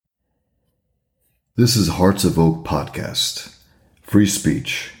This is Hearts of Oak Podcast. Free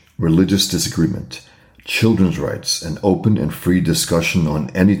speech, religious disagreement, children's rights, and open and free discussion on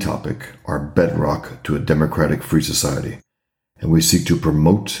any topic are bedrock to a democratic free society, and we seek to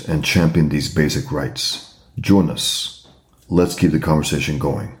promote and champion these basic rights. Join us. Let's keep the conversation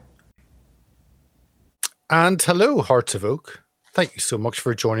going. And hello, Hearts of Oak. Thank you so much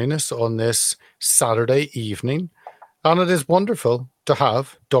for joining us on this Saturday evening. And it is wonderful to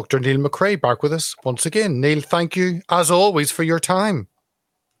have Dr. Neil McRae back with us once again. Neil, thank you, as always, for your time.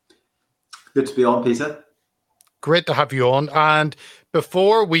 Good to be on, Peter. Great to have you on. And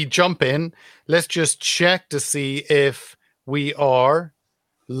before we jump in, let's just check to see if we are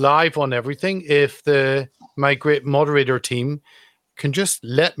live on everything. If my great moderator team can just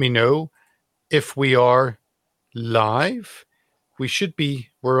let me know if we are live. We should be.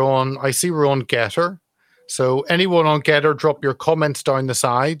 I see we're on Getter. So anyone on Getter, drop your comments down the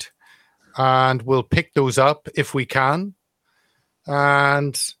side and we'll pick those up if we can.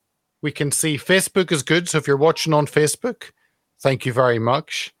 And we can see Facebook is good. So if you're watching on Facebook, thank you very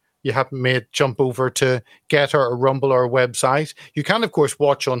much. You haven't made jump over to Getter or Rumble or website. You can, of course,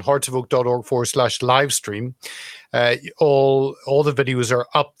 watch on heartsofoak.org/live stream. All the videos are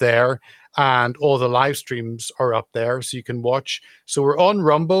up there. And all the live streams are up there, so you can watch. So we're on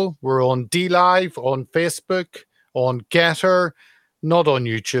Rumble, we're on DLive, on Facebook, on Getter, not on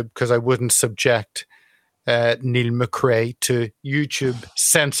YouTube, because I wouldn't subject Neil McRae to YouTube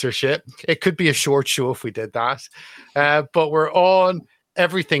censorship. It could be a short show if we did that. But we're on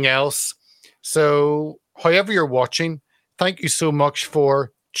everything else. So however you're watching, thank you so much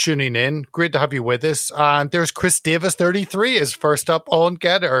for tuning in. Great to have you with us. And there's Chris Davis, 33, is first up on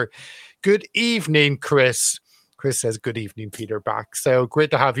Getter. Good evening, Chris. Chris says, good evening, Peter, back. So great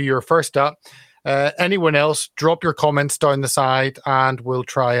to have you. You're first up. Anyone else, drop your comments down the side and we'll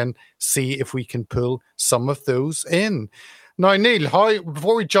try and see if we can pull some of those in. Now, Neil,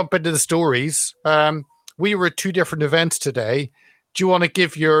 before we jump into the stories, we were at two different events today. Do you want to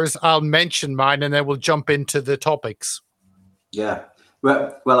give yours? I'll mention mine and then we'll jump into the topics. Yeah.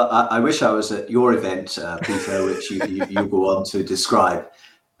 Well, I wish I was at your event, Peter, which you go on to describe.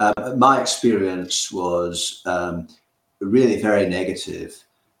 My experience was really very negative.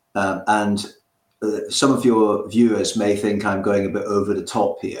 And some of your viewers may think I'm going a bit over the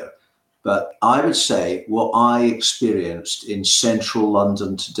top here. But I would say what I experienced in central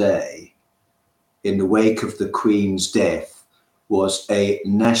London today in the wake of the Queen's death was a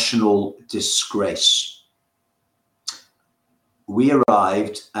national disgrace. We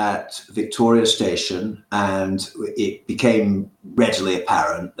arrived at Victoria Station and it became readily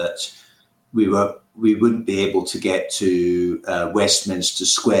apparent that we wouldn't be able to get to Westminster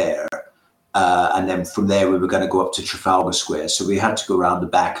Square. And then from there, we were going to go up to Trafalgar Square. So we had to go around the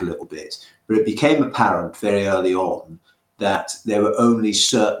back a little bit. But it became apparent very early on that there were only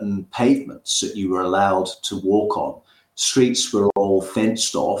certain pavements that you were allowed to walk on. Streets were all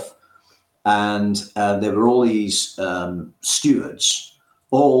fenced off. And there were all these stewards,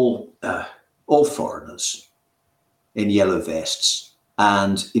 all foreigners in yellow vests.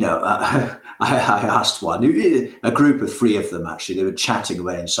 And, I asked one, a group of three of them, actually, they were chatting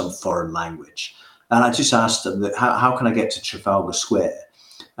away in some foreign language. And I just asked them, how can I get to Trafalgar Square?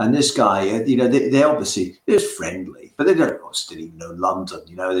 And this guy, they obviously, they're friendly, but they didn't even know London.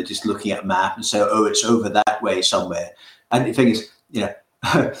 They're just looking at a map and say, oh, it's over that way somewhere. And the thing is,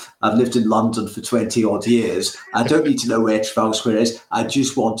 I've lived in London for 20 odd years. I don't need to know where Trafalgar Square is. I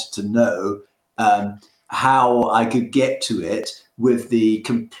just wanted to know how I could get to it with the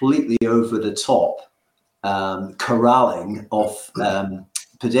completely over the top corralling of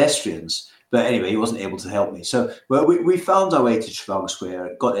pedestrians. But anyway, he wasn't able to help me. So we found our way to Trafalgar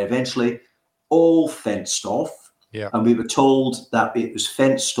Square, got there eventually, all fenced off. Yeah. And we were told that it was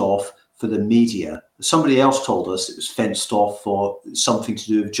fenced off for the media. Somebody else told us it was fenced off for something to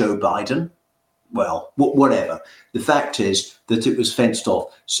do with Joe Biden. Well, whatever. The fact is that it was fenced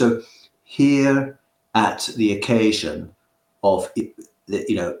off. So here at the occasion of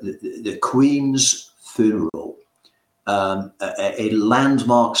the Queen's funeral, a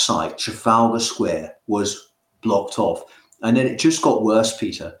landmark site, Trafalgar Square, was blocked off. And then it just got worse,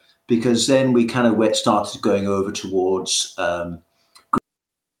 Peter, because then we kind of started going over towards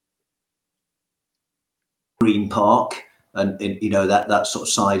Green Park and that sort of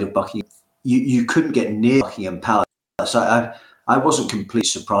side of Buckingham. You couldn't get near Buckingham Palace. I wasn't completely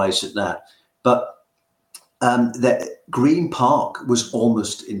surprised at that. But that Green Park was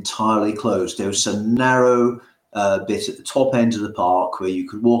almost entirely closed. There was a narrow bit at the top end of the park where you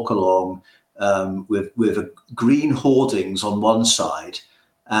could walk along with green hoardings on one side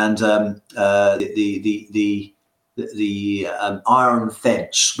and the iron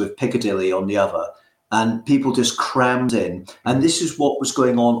fence with Piccadilly on the other. And people just crammed in. And this is what was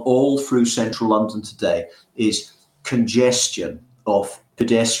going on all through central London today, is congestion of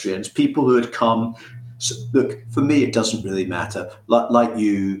pedestrians, people who had come. So, look, for me, it doesn't really matter. Like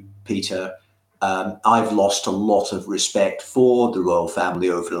you, Peter, I've lost a lot of respect for the royal family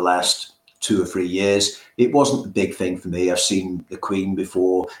over the last 2 or 3 years. It wasn't a big thing for me. I've seen the Queen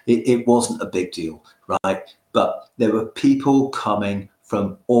before. It wasn't a big deal, right? But there were people coming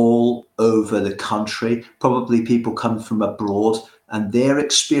from all over the country, probably people coming from abroad, and their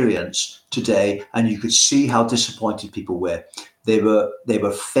experience today, and you could see how disappointed people were. They were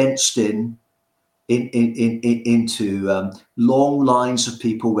fenced into long lines of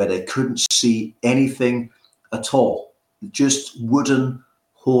people where they couldn't see anything at all, just wooden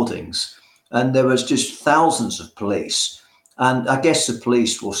hoardings. And there was just thousands of police. And I guess the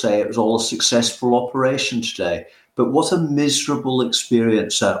police will say it was all a successful operation today. But what a miserable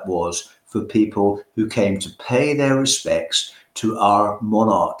experience that was for people who came to pay their respects to our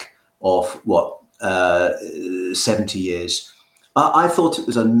monarch of 70 years. I thought it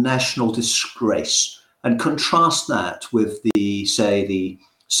was a national disgrace. And contrast that with the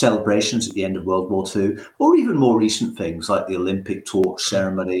celebrations at the end of World War II, or even more recent things like the Olympic torch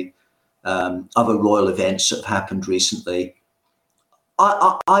ceremony, other royal events that have happened recently.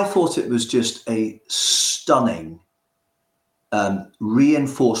 I thought it was just a stunning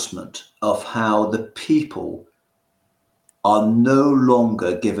reinforcement of how the people are no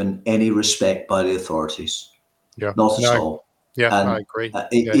longer given any respect by the authorities. Yeah, not at all. Yeah, and I agree.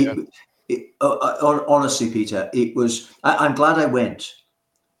 Honestly, Peter, it was. I'm glad I went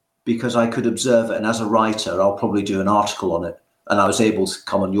because I could observe it, and as a writer, I'll probably do an article on it. And I was able to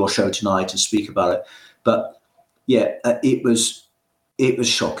come on your show tonight and speak about it. But yeah, it was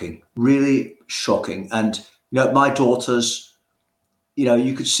shocking, really shocking. And my daughters,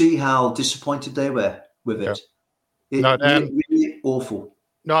 you could see how disappointed they were with it. Yeah. Really awful.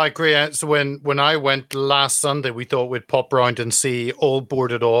 No, I agree. So when I went last Sunday, we thought we'd pop around and see all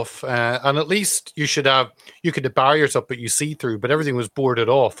boarded off, and at least you could have barriers up that you see through, but everything was boarded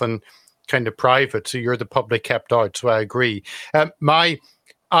off and kind of private. So you're the public kept out. So I agree.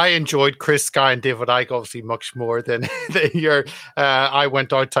 I enjoyed Chris Sky and David Icke obviously much more than your. I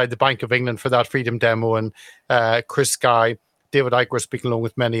went outside the Bank of England for that Freedom demo, and Chris Sky, David Icke were speaking along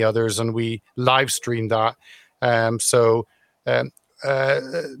with many others, and we live streamed that.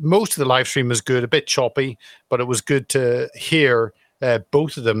 Most of the live stream was good, a bit choppy, but it was good to hear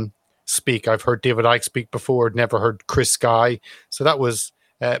both of them speak. I've heard David Icke speak before, never heard Chris Sky. So that was,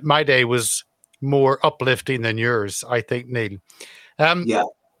 my day was more uplifting than yours, I think, Neil. Yeah.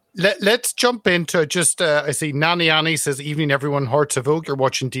 Let's jump into just, I see Nanny Annie says, evening everyone, Hearts of Oak, you're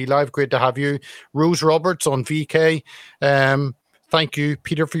watching D-Live, great to have you. Rose Roberts on VK, thank you,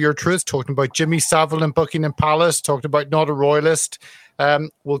 Peter, for your truth, talking about Jimmy Savile in Buckingham Palace, talked about not a royalist.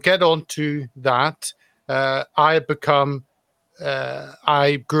 We'll get on to that. I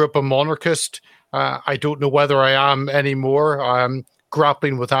grew up a monarchist. I don't know whether I am anymore. I'm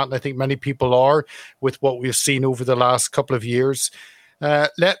grappling with that, and I think many people are, with what we've seen over the last couple of years. More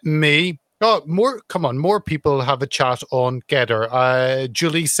people have a chat on Getter.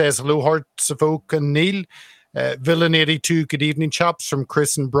 Julie says, hello, Hearts of Oak and Neil. Villain 82, good evening, chaps, from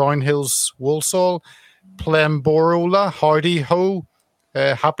Chris and Brownhills, Walsall. Plemborola, howdy ho.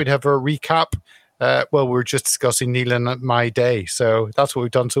 Happy to have a recap. We're just discussing Neil and my day, so that's what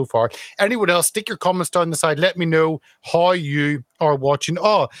we've done so far. Anyone else, stick your comments down the side. Let me know how you are watching.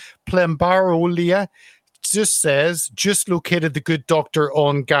 Plemborola just says, just located the good doctor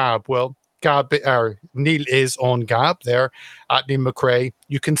on Gab. Well, Neil is on Gab there at Neil McRae.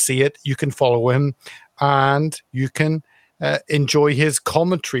 You can see it, you can follow him, and you can enjoy his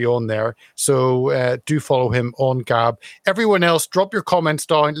commentary on there. So do follow him on Gab. Everyone else, drop your comments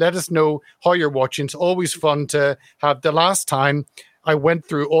down. Let us know how you're watching. It's always fun to have. The last time I went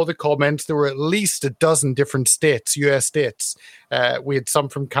through all the comments, there were at least a dozen different states, US states. We had some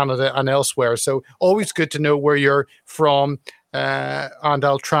from Canada and elsewhere. So always good to know where you're from, and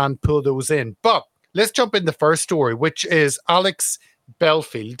I'll try and pull those in. But let's jump in the first story, which is Alex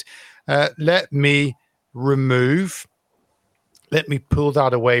Belfield. Let me pull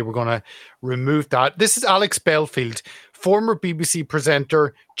that away. We're going to remove that. This is Alex Belfield, former BBC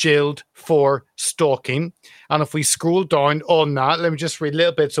presenter jailed for stalking. And if we scroll down on that, let me just read a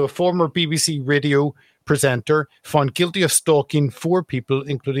little bit. So a former BBC radio presenter found guilty of stalking 4 people,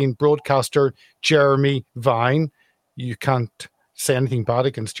 including broadcaster Jeremy Vine. You can't say anything bad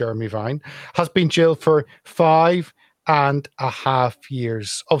against Jeremy Vine. Has been jailed for 5 and a half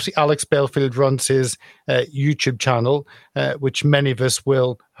years. Obviously, Alex Belfield runs his YouTube channel, which many of us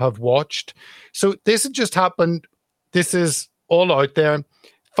will have watched. So this has just happened. This is all out there.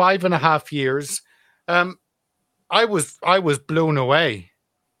 5.5 years. I was blown away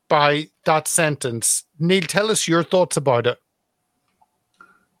by that sentence. Neil, tell us your thoughts about it.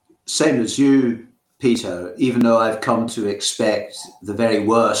 Same as you, Peter, even though I've come to expect the very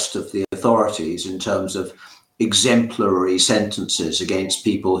worst of the authorities in terms of exemplary sentences against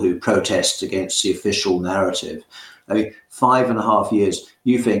people who protest against the official narrative. I mean, 5.5 years,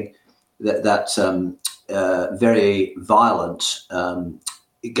 you think that very violent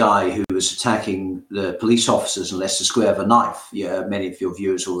guy who was attacking the police officers in Leicester Square with a knife. Yeah, many of your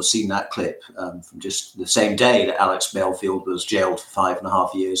viewers will have seen that clip from just the same day that Alex Belfield was jailed for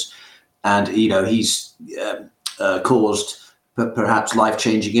 5.5 years. And, he's caused perhaps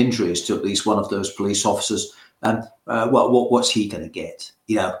life-changing injuries to at least one of those police officers. What's he going to get?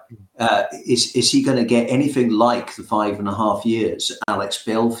 Is he going to get anything like the 5.5 years Alex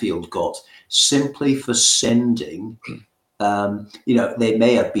Belfield got simply for sending? They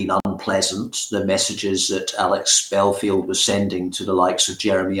may have been unpleasant, the messages that Alex Belfield was sending to the likes of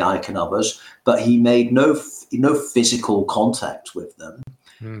Jeremy Icke and others, but he made no physical contact with them.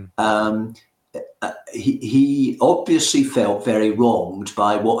 He obviously felt very wronged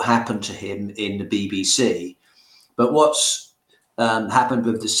by what happened to him in the BBC. But what's happened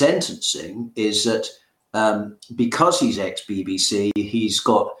with the sentencing is that because he's ex-BBC, he's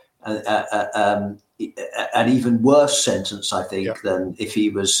got an even worse sentence, I think, than if he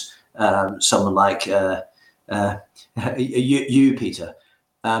was someone like you, Peter,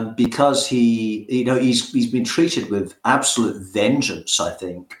 because he's been treated with absolute vengeance, I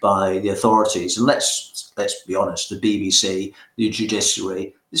think, by the authorities. And let's be honest, the BBC, the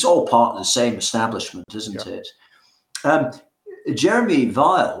judiciary, it's all part of the same establishment, isn't it? Jeremy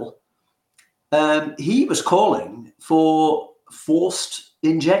Vile, he was calling for forced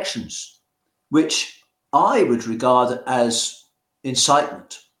injections, which I would regard as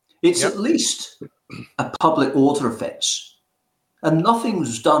incitement. It's at least a public order offence, and nothing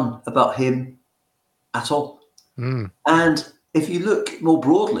was done about him at all. And if you look more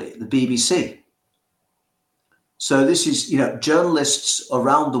broadly at the BBC, so this is, journalists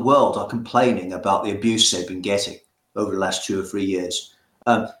around the world are complaining about the abuse they've been getting over the last 2 or 3 years.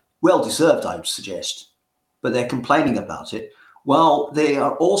 Well deserved, I would suggest, but they're complaining about it, while they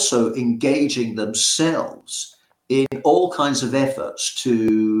are also engaging themselves in all kinds of efforts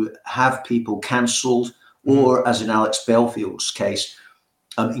to have people cancelled or, as in Alex Belfield's case,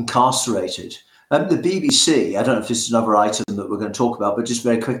 incarcerated. The BBC, I don't know if this is another item that we're going to talk about, but just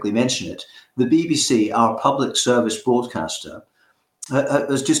very quickly mention it. The BBC, our public service broadcaster,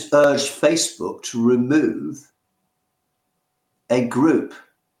 has just urged Facebook to remove a group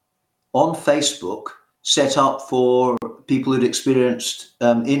on Facebook set up for people who'd experienced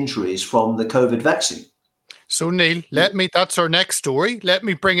injuries from the COVID vaccine. So, Neil, that's our next story. Let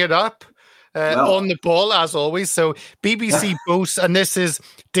me bring it up on the ball, as always. So, BBC boasts, and this is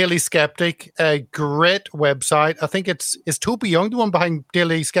Daily Skeptic, a great website. I think is Toby Young the one behind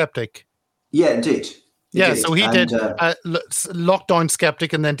Daily Skeptic? Yeah, indeed. So he did Lockdown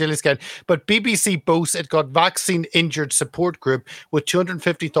Skeptic and then Daily Skeptic. But BBC boasts it got vaccine injured support group with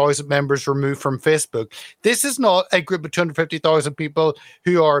 250,000 members removed from Facebook. This is not a group of 250,000 people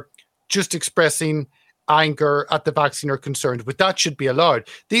who are just expressing anger at the vaccine or concerned, but that should be allowed.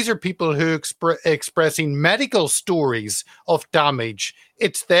 These are people who expressing medical stories of damage.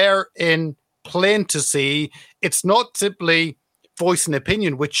 It's there in plain to see. It's not simply voice an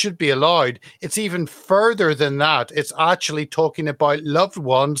opinion, which should be allowed. It's even further than that. It's actually talking about loved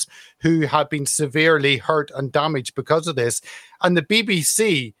ones who have been severely hurt and damaged because of this. And the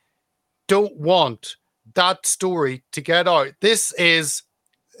BBC don't want that story to get out. This is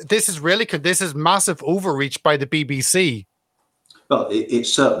massive overreach by the BBC. Well,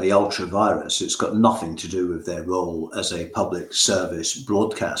 it's certainly ultra-virus. It's got nothing to do with their role as a public service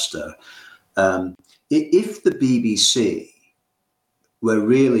broadcaster. If the BBC were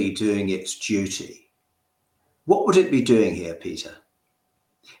really doing its duty, what would it be doing here, Peter?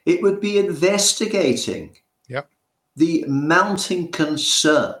 It would be investigating the mounting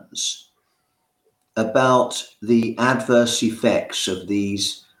concerns about the adverse effects of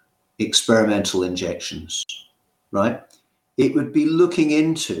these experimental injections, right? It would be looking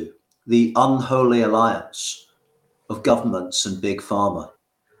into the unholy alliance of governments and big pharma.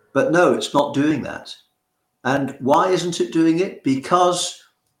 But no, it's not doing that. And why isn't it doing it? Because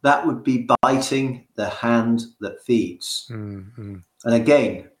that would be biting the hand that feeds. Mm-hmm. And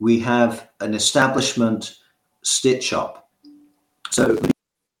again, we have an establishment stitch up. So the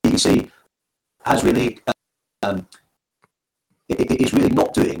BBC has really, it is really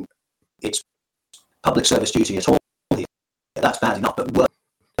not doing its public service duty at all. That's bad enough, but worse.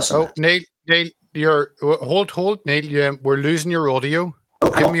 Neil, hold, Neil. We're losing your audio.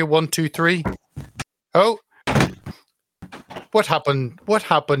 Give me a 1, 2, 3. Oh, what happened? What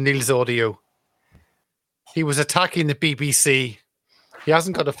happened, Neil's audio? He was attacking the BBC. He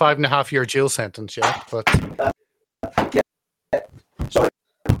hasn't got a 5.5-year jail sentence yet, but. Sorry.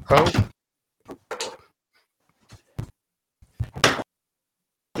 Oh.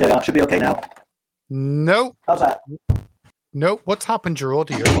 Yeah, that should be okay now. No. How's that? No. What's happened to your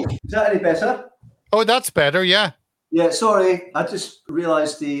audio? Is that any better? Oh, that's better. Yeah. Yeah. Sorry, I just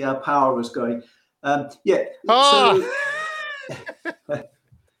realised the power was going. Yeah. Oh. So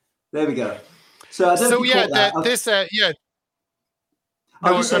there we go. So I don't know if you caught that. Yeah.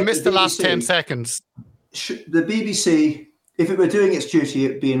 No, I missed the last 10 seconds. The BBC, if it were doing its duty, it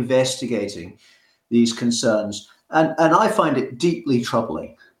would be investigating these concerns. And I find it deeply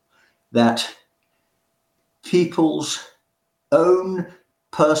troubling that people's own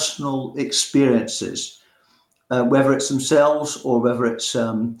personal experiences, whether it's themselves or whether it's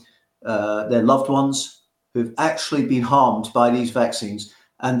their loved ones who've actually been harmed by these vaccines,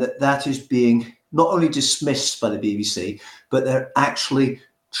 and that is being not only dismissed by the BBC, but they're actually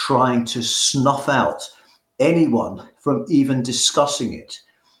trying to snuff out anyone from even discussing it,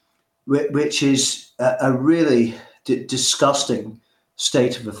 which is a really disgusting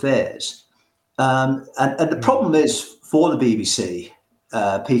state of affairs. And the problem is for the BBC,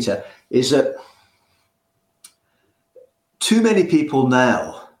 Peter, is that too many people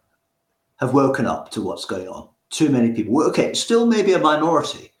now have woken up to what's going on. Too many people. Okay, still maybe a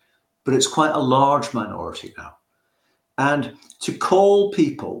minority, but it's quite a large minority now. And to call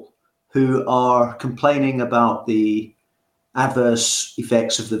people who are complaining about the adverse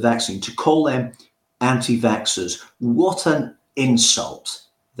effects of the vaccine, to call them anti-vaxxers, what an insult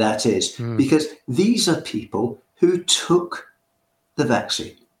that is. Because these are people who took the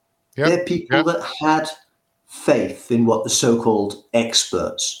vaccine. Yep. They're people that had faith in what the so-called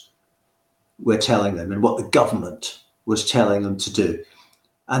experts were telling them and what the government was telling them to do.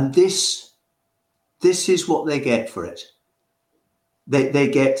 And this is what they get for it. They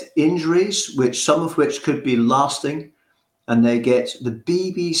get injuries, some of which could be lasting, and they get the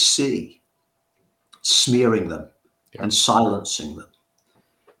BBC smearing them and silencing them.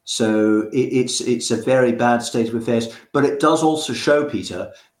 So it's a very bad state of affairs. But it does also show,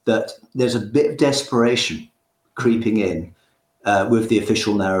 Peter, that there's a bit of desperation creeping in with the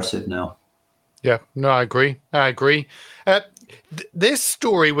official narrative now. Yeah, no, I agree. This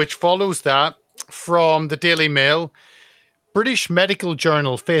story, which follows that from the Daily Mail, British Medical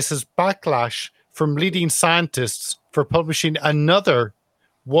Journal faces backlash from leading scientists for publishing another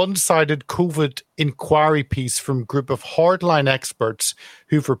one-sided COVID inquiry piece from a group of hardline experts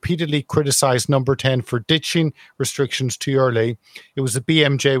who've repeatedly criticised Number 10 for ditching restrictions too early. It was the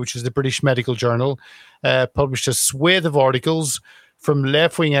BMJ, which is the British Medical Journal, published a swathe of articles from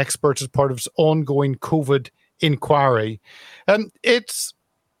left-wing experts as part of its ongoing COVID inquiry. It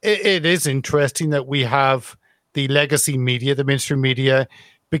is interesting that we have the legacy media, the mainstream media,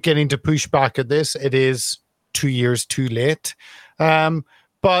 beginning to push back at this. It is 2 years too late.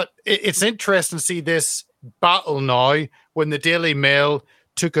 But it's interesting to see this battle now when the Daily Mail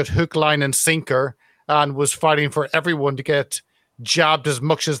took it hook, line and sinker and was fighting for everyone to get jabbed as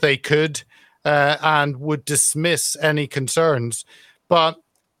much as they could and would dismiss any concerns. But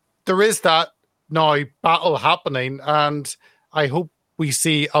there is that now battle happening, and I hope we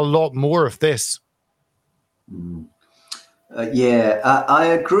see a lot more of this. I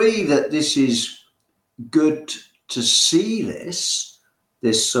agree that this is good to see this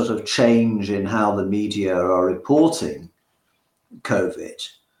sort of change in how the media are reporting COVID.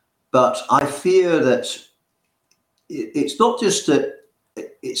 But I fear that it's not just that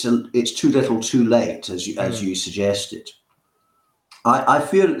it's too little too late, as you suggested. I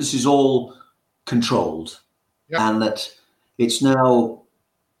fear that this is all controlled and that it's now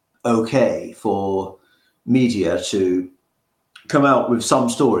okay for media to come out with some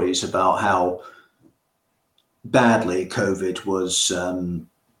stories about how badly COVID was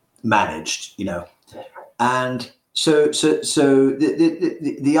managed, and so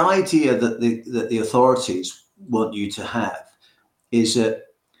the idea that the authorities want you to have is that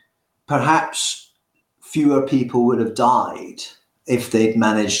perhaps fewer people would have died if they'd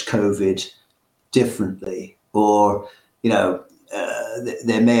managed COVID differently, or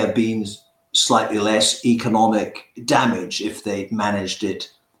there may have been slightly less economic damage if they'd managed it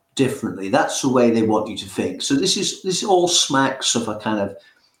differently. That's the way they want you to think. So this all smacks of a kind of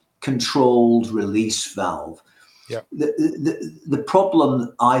controlled release valve. Yeah. The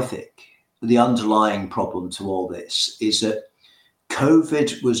problem, I think, the underlying problem to all this is that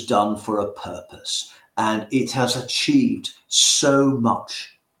COVID was done for a purpose, and it has achieved so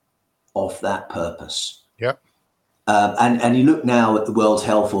much of that purpose. Yeah. And you look now at the World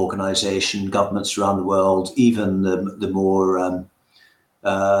Health Organization, governments around the world, even the more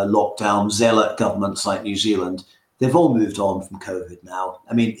lockdown zealot governments like New Zealand, they've all moved on from COVID now.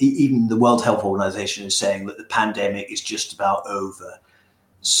 I mean, even the World Health Organization is saying that the pandemic is just about over.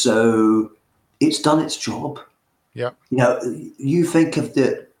 So it's done its job. Yeah. You know, you think of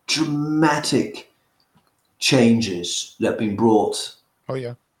the dramatic changes that have been brought Oh,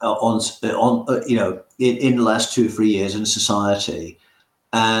 yeah. on you know, in the last 2 or 3 years in society,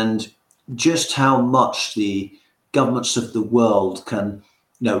 and just how much the governments of the world can,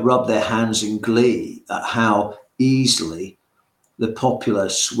 you know, rub their hands in glee at how easily the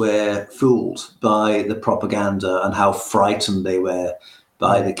populace were fooled by the propaganda and how frightened they were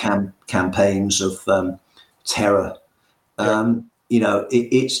by the campaigns of terror. You know,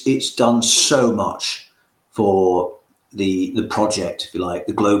 it's done so much for the project, if you like,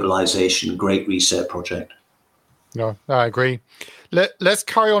 the globalization Great Reset project. No, I agree. Let's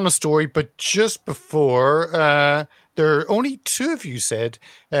carry on a story, but just before, there are only two of you said.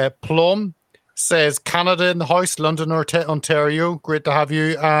 Plum says Canada in the house, London or Ontario. Great to have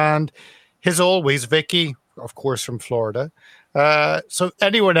you. And his always, Vicky, of course, from Florida. So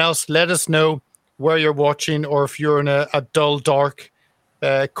anyone else, let us know where you're watching, or if you're in a dull, dark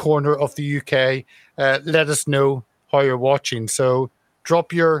corner of the UK, let us know how you're watching. So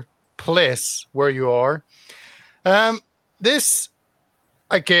drop your place where you are. This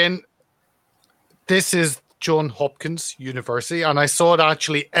is Johns Hopkins University, and I saw it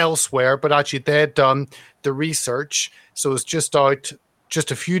actually elsewhere, but actually they had done the research, so it's just out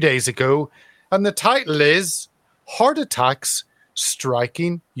just a few days ago, and the title is Heart Attacks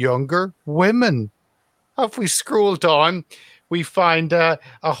Striking Younger Women. If we scroll down, we find a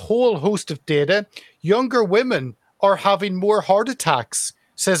whole host of data. Younger women are having more heart attacks,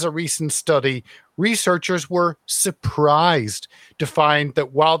 says a recent study. Researchers were surprised to find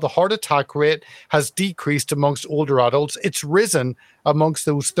that while the heart attack rate has decreased amongst older adults, it's risen amongst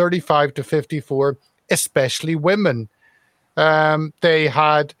those 35 to 54, especially women. They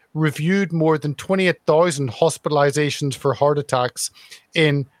had reviewed more than 28,000 hospitalizations for heart attacks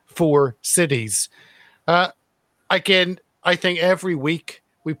in 4 cities. Again, I think every week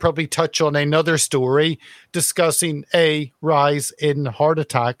we probably touch on another story discussing a rise in heart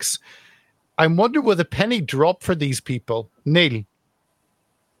attacks. I wonder, will the penny drop for these people? Neil?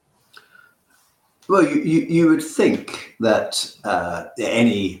 Well, you would think that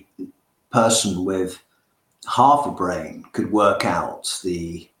any person with half a brain could work out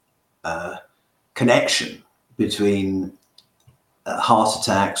the connection between heart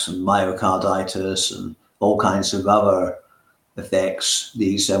attacks and myocarditis and all kinds of other effects.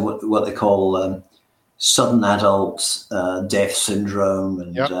 These what they call sudden adult death syndrome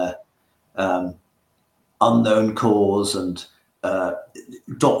and unknown cause, and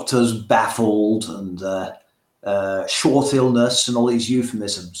doctors baffled, and short illness, and all these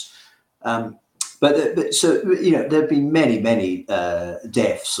euphemisms. But so, you know, there have been many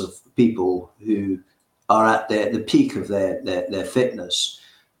deaths of people who are at the peak of their fitness.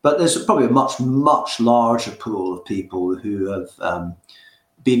 But there's probably a much larger pool of people who have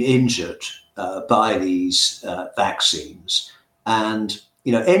been injured by these vaccines. And,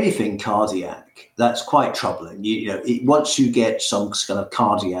 you know, anything cardiac, that's quite troubling. Once you get some kind of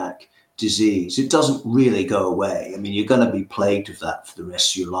cardiac disease, it doesn't really go away. I mean, you're going to be plagued with that for the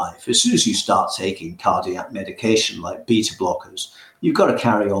rest of your life. As soon as you start taking cardiac medication like beta blockers, you've got to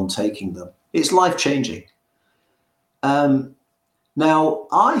carry on taking them. It's life-changing. Now,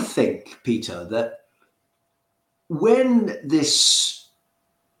 I think, Peter, that when this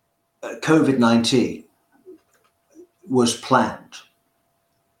COVID-19 was planned,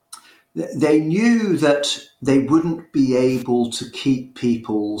 they knew that they wouldn't be able to keep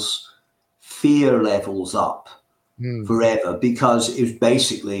people's fear levels up forever, because it was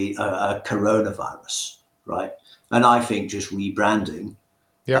basically a coronavirus, right? And I think just rebranding.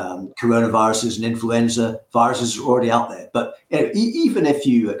 Coronaviruses and influenza viruses are already out there. But even if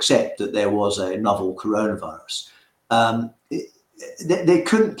you accept that there was a novel coronavirus, they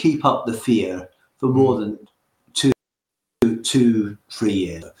couldn't keep up the fear for more than 2-3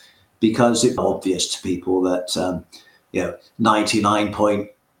 years, because it's obvious to people that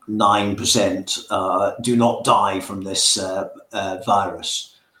 99.9% do not die from this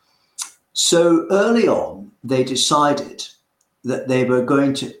virus. So early on, they decided that they were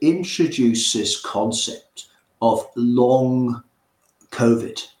going to introduce this concept of long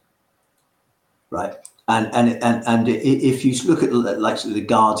COVID, right? And if you look at like the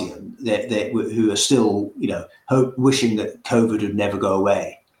Guardian, who are still, wishing that COVID would never go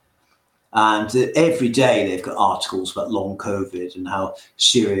away. And every day they've got articles about long COVID and how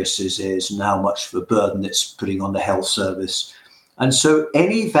serious this is and how much of a burden it's putting on the health service. And so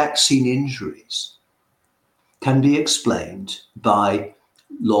any vaccine injuries can be explained by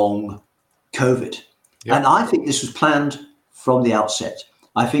long COVID. Yep. And I think this was planned from the outset.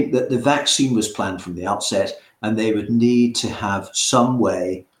 I think that the vaccine was planned from the outset, and they would need to have some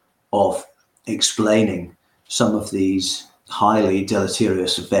way of explaining some of these highly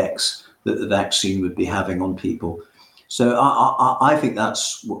deleterious effects that the vaccine would be having on people. So I think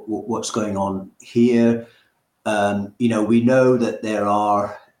that's what's going on here. We know that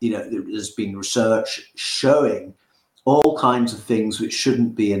there's been research showing all kinds of things which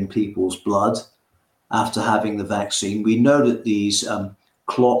shouldn't be in people's blood after having the vaccine. We know that these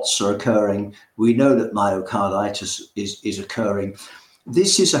clots are occurring. We know that myocarditis is occurring.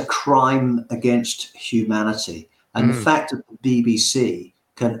 This is a crime against humanity. And the fact that the BBC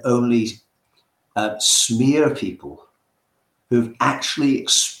can only smear people who've actually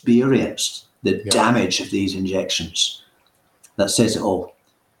experienced the damage of these injections, that says it all.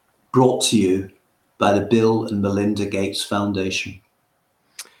 Brought to you by the Bill and Melinda Gates Foundation.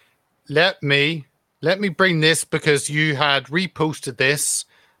 Let me bring this, because you had reposted this.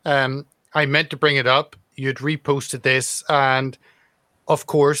 I meant to bring it up. You'd reposted this. And of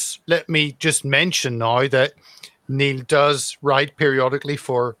course, let me just mention now that Neil does write periodically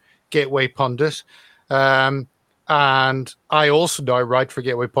for Gateway Pundit. And I also now write for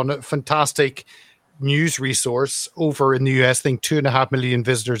Gateway Pundit, fantastic news resource over in the US, I think 2.5 million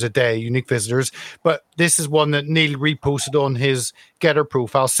visitors a day, unique visitors. But this is one that Neil reposted on his Getter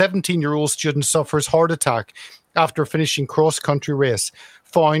profile. 17-year-old student suffers heart attack after finishing cross-country race.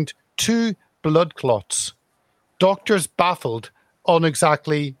 Found 2 blood clots. Doctors baffled on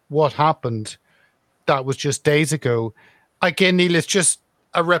exactly what happened. That was just days ago. Again, Neil, it's just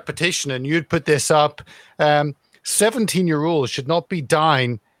a repetition, and you'd put this up. 17-year-olds should not be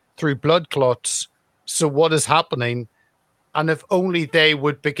dying through blood clots. So what is happening? And if only they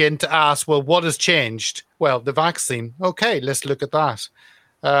would begin to ask, well, what has changed? Well, the vaccine. Okay, let's look at that.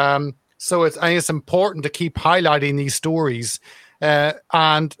 So I think it's important to keep highlighting these stories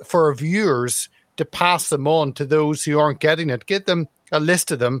and for our viewers to pass them on to those who aren't getting it. Get them a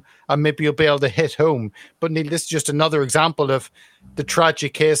list of them, and maybe you'll be able to hit home. But Neil, this is just another example of the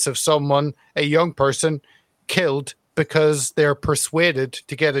tragic case of someone, a young person, killed because they're persuaded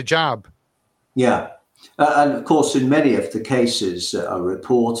to get a jab. Yeah. And of course, in many of the cases that are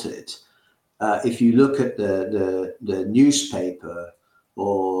reported, if you look at the newspaper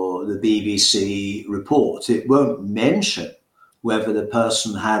or the BBC report, it won't mention whether the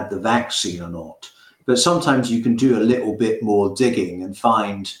person had the vaccine or not. But sometimes you can do a little bit more digging and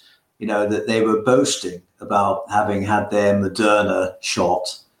find, that they were boasting about having had their Moderna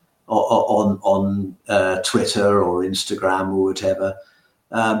shot on Twitter or Instagram or whatever,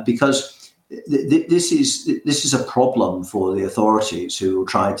 because this is a problem for the authorities who will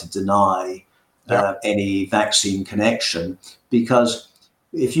try to deny any vaccine connection. Because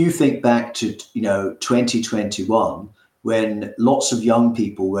if you think back to 2021, when lots of young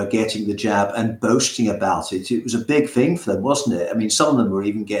people were getting the jab and boasting about it, it was a big thing for them, wasn't it? I mean, some of them were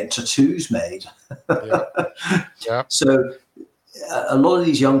even getting tattoos made. Yeah. So a lot of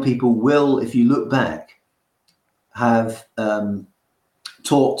these young people will, if you look back, have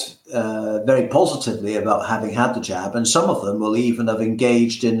talked very positively about having had the jab, and some of them will even have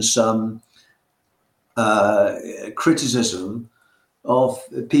engaged in some criticism of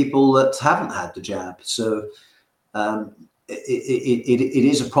people that haven't had the jab. So it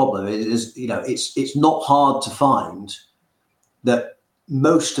is a problem. It is, it's not hard to find that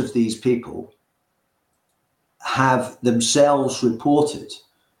most of these people have themselves reported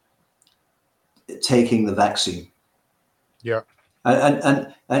taking the vaccine. Yeah.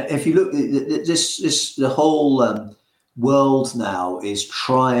 And if you look, the whole world now is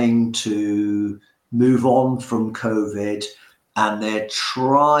trying to move on from COVID, and they're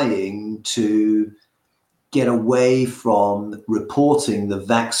trying to get away from reporting the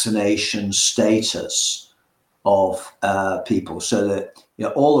vaccination status of people, so that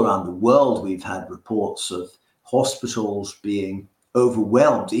all around the world we've had reports of hospitals being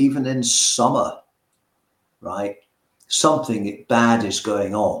overwhelmed, even in summer, right? Something bad is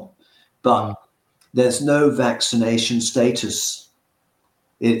going on, but there's no vaccination status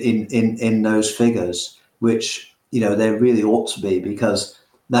in those figures, which, there really ought to be, because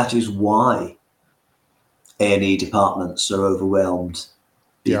that is why A&E departments are overwhelmed,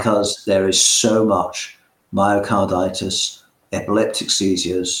 because there is so much myocarditis, epileptic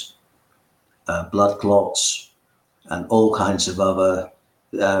seizures, blood clots, and all kinds of other,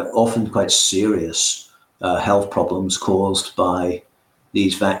 often quite serious health problems caused by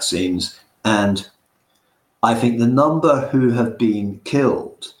these vaccines. And I think the number who have been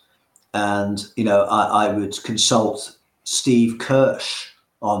killed, and, I would consult Steve Kirsch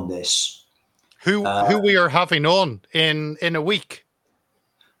on this. Who we are having on in a week.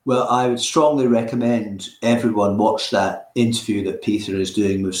 Well, I would strongly recommend everyone watch that interview that Peter is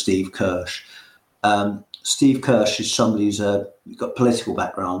doing with Steve Kirsch. Steve Kirsch is somebody who's got political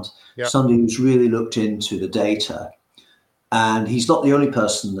background, somebody who's really looked into the data. And he's not the only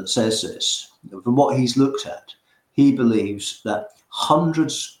person that says this. From what he's looked at, he believes that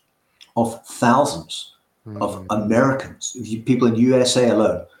hundreds of thousands of Americans, people in USA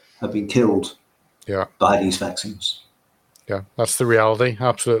alone, have been killed by these vaccines. Yeah, that's the reality.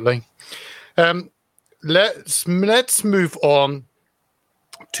 Absolutely. Let's move on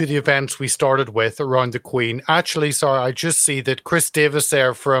to the events we started with around the Queen. Actually, sorry, I just see that Chris Davis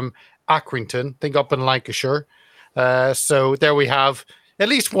there from Accrington, I think up in Lancashire. So there we have at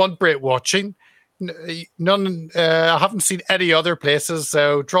least one Brit watching. None. I haven't seen any other places.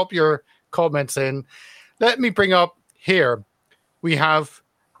 So drop your comments in. Let me bring up here. We have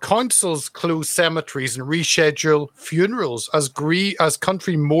councils close cemeteries and reschedule funerals as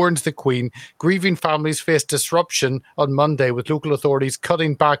country mourns the Queen. Grieving families face disruption on Monday, with local authorities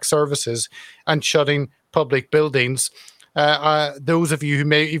cutting back services and shutting public buildings. Those of you who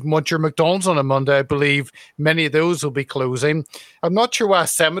may even want your McDonald's on a Monday, I believe many of those will be closing. I'm not sure why a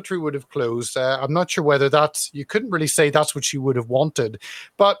cemetery would have closed. I'm not sure whether you couldn't really say that's what she would have wanted.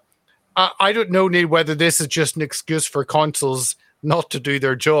 But I don't know, Neil, whether this is just an excuse for councils not to do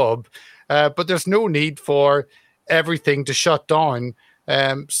their job. But there's no need for everything to shut down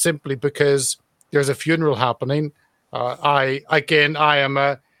simply because there's a funeral happening. I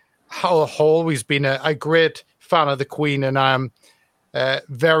have always been a great fan of the Queen, and I'm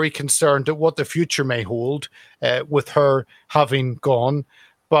very concerned at what the future may hold with her having gone.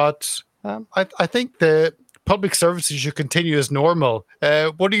 But I think the public services should continue as normal.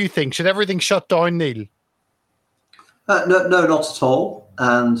 What do you think? Should everything shut down, Neil? No, not at all.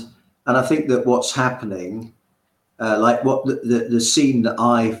 And I think that what's happening, like what the scene that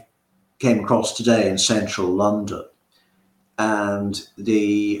I came across today in central London, and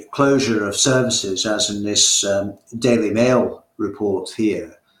the closure of services, as in this Daily Mail report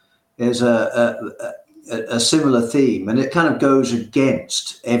here, is a similar theme. And it kind of goes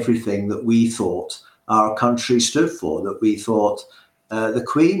against everything that we thought our country stood for, that we thought the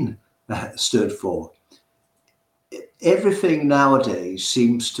Queen stood for. Everything nowadays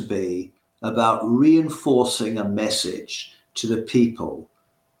seems to be about reinforcing a message to the people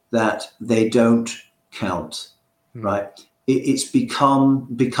that they don't count, right? It's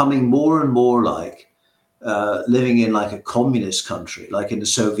becoming more and more like living in like a communist country, like in the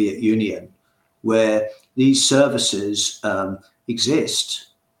Soviet Union, where these services exist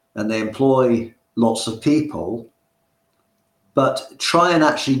and they employ lots of people, but try and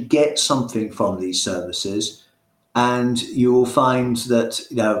actually get something from these services, and you will find that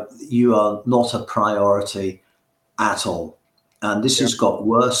you are not a priority at all. And this has got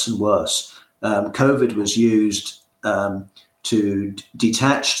worse and worse. COVID was used to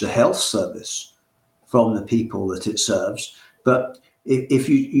detach the health service from the people that it serves. But if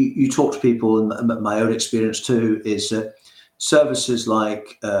you talk to people, and my own experience too, is that services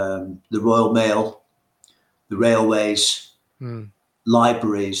like the Royal Mail, the railways,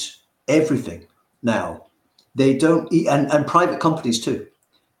 libraries, everything now, they don't, and private companies too,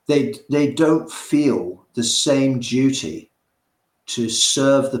 they don't feel the same duty to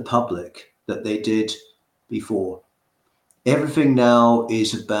serve the public that they did before. Everything now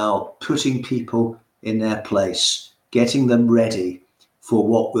is about putting people in their place, getting them ready for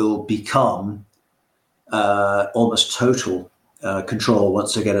what will become almost total control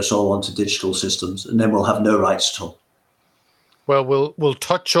once they get us all onto digital systems, and then we'll have no rights at all. Well, we'll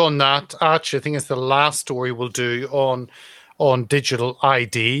touch on that. Actually, I think it's the last story we'll do on digital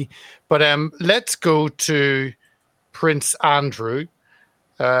ID. But let's go to Prince Andrew,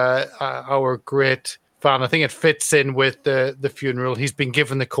 our great fan. I think it fits in with the funeral. He's been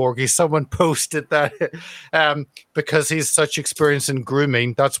given the corgi. Someone posted that because he's such experience in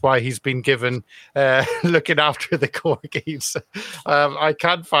grooming, that's why he's been given looking after the corgis. I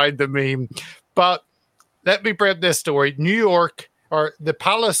can't find the meme. But let me bring up this story. New York or the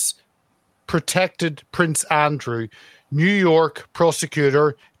palace protected Prince Andrew. New York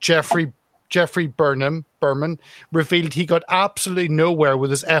prosecutor Jeffrey Berman revealed he got absolutely nowhere with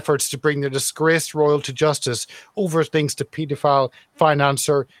his efforts to bring the disgraced royal to justice over things to paedophile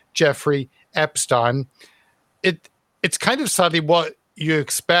financier Jeffrey Epstein. It's kind of sadly what you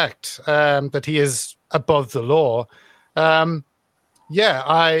expect, that he is above the law. I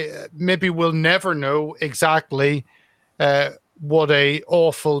maybe will never know exactly what a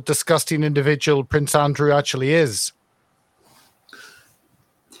awful, disgusting individual Prince Andrew actually is.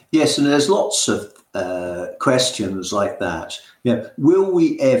 Yes, and there's lots of questions like that. Will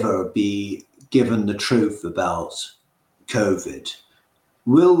we ever be given the truth about COVID?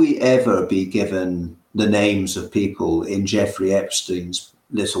 Will we ever be given the names of people in Jeffrey Epstein's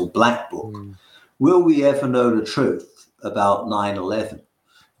little black book? Will we ever know the truth about 9/11?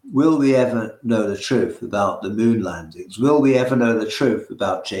 Will we ever know the truth about the moon landings? Will we ever know the truth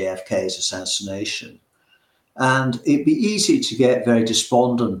about JFK's assassination? And it'd be easy to get very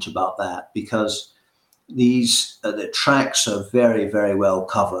despondent about that, because these the tracks are very, very well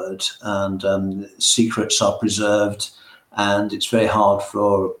covered, and secrets are preserved, and it's very hard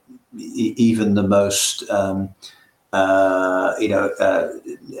for even the most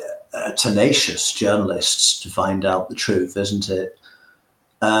tenacious journalists to find out the truth, isn't it?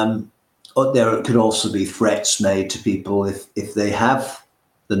 There could also be threats made to people if they have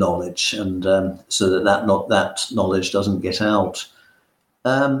the knowledge, and so that knowledge doesn't get out.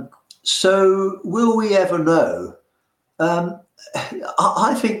 So will we ever know?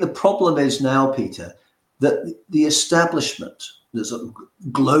 I think the problem is now, Peter, that the establishment, there's a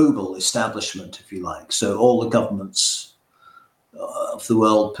global establishment, if you like, so all the governments of the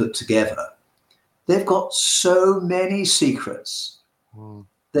world put together, they've got so many secrets.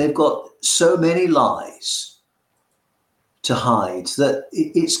 They've got so many lies to hide that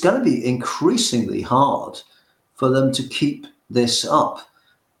it's going to be increasingly hard for them to keep this up.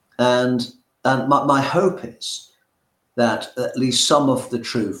 And my hope is that at least some of the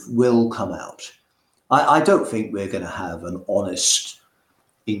truth will come out. I don't think we're going to have an honest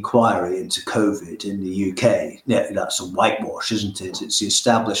inquiry into COVID in the UK. Yeah, that's a whitewash, isn't it? It's the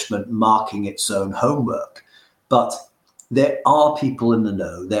establishment marking its own homework. But there are people in the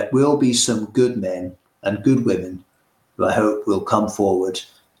know. There will be some good men and good women who I hope will come forward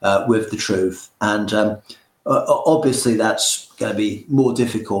with the truth. And obviously that's going to be more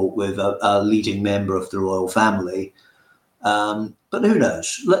difficult with a leading member of the royal family. But who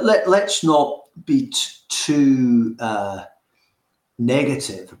knows? Let's not be too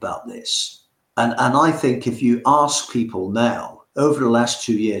negative about this. And I think if you ask people now, over the last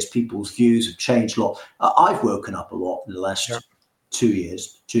 2 years, people's views have changed a lot. I've woken up a lot in the last 2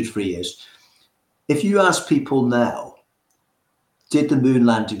 to 3 years. If you ask people now, did the moon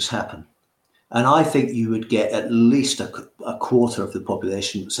landings happen? And I think you would get at least a quarter of the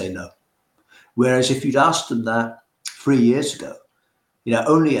population would say no. Whereas if you'd asked them that 3 years ago,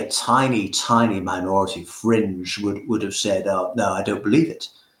 only a tiny, tiny minority fringe would have said, oh, no, I don't believe it.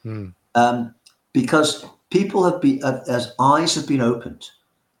 Because people have been, as eyes have been opened,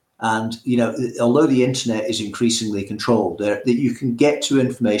 and although the internet is increasingly controlled, that you can get to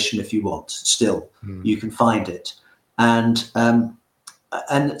information if you want. Still, you can find it, and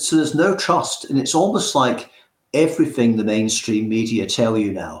so there's no trust, and it's almost like everything the mainstream media tell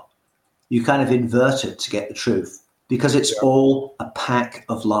you now, you kind of invert it to get the truth, because it's all a pack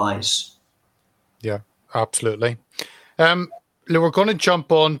of lies. Yeah, absolutely. We're going to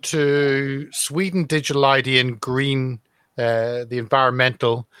jump on to Sweden Digital ID and Green, the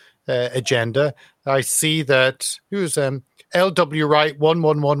environmental agenda. I see that who's LW Wright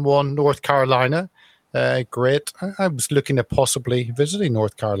 1111 North Carolina. Great. I was looking at possibly visiting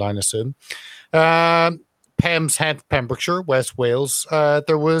North Carolina soon. Pem's Head, Pembrokeshire, West Wales.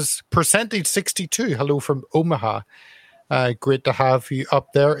 There was Percentage 62. Hello from Omaha. Great to have you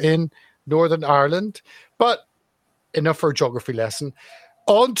up there in Northern Ireland. But enough for a geography lesson.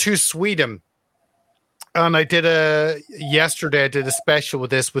 On to Sweden. And yesterday I did a special with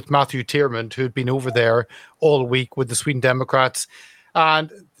this with Matthew Tierman, who'd been over there all week with the Sweden Democrats. And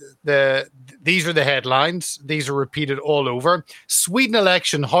these are the headlines. These are repeated all over. Sweden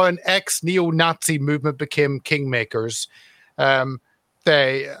election, how an ex-neo-Nazi movement became kingmakers. That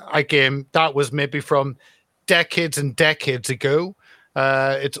was maybe from decades and decades ago.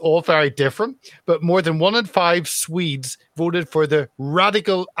 It's all very different, but more than 1 in 5 Swedes voted for the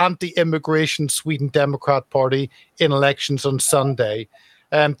radical anti-immigration Sweden Democrat Party in elections on Sunday.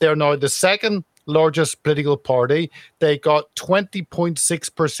 They're now the second largest political party. They got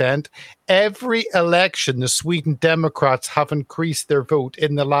 20.6%. Every election, the Sweden Democrats have increased their vote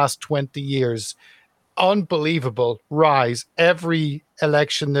in the last 20 years. Unbelievable rise. Every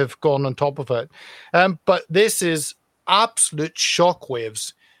election they've gone on top of it. But this is absolute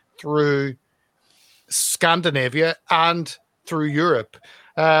shockwaves through Scandinavia and through Europe.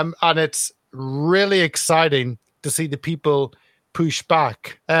 And it's really exciting to see the people push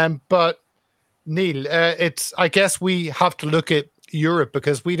back. But Neil, I guess we have to look at Europe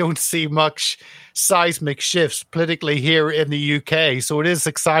because we don't see much seismic shifts politically here in the UK. So it is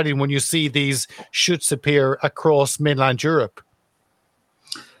exciting when you see these shoots appear across mainland Europe.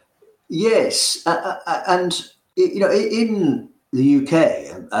 Yes, and in the UK,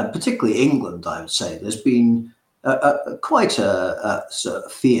 and particularly England, I would say, there's been quite a sort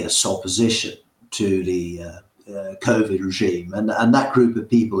of fierce opposition to the COVID regime, and that group of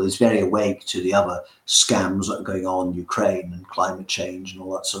people is very awake to the other scams that are going on, Ukraine and climate change and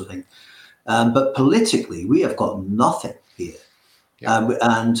all that sort of thing. But politically, we have got nothing here. Yeah.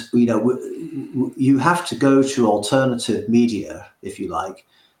 And you have to go to alternative media, if you like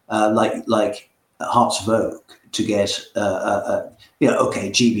Hearts of Oak, to get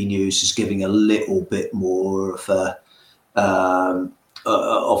GB News is giving a little bit more of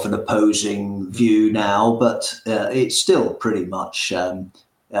an opposing view now, but it's still pretty much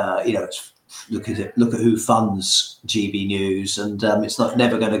look at who funds GB News, and it's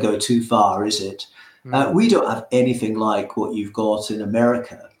never going to go too far, is it? We don't have anything like what you've got in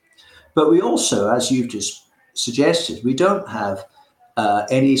America, but we also, as you've just suggested, we don't have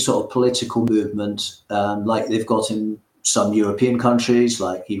any sort of political movement like they've got in some European countries,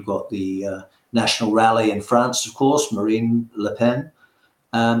 like you've got the National Rally in France, of course, Marine Le Pen.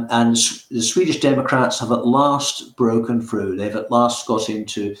 And the Swedish Democrats have at last broken through. They've at last got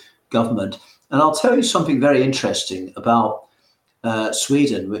into government. And I'll tell you something very interesting about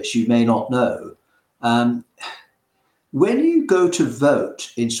Sweden, which you may not know. When you go to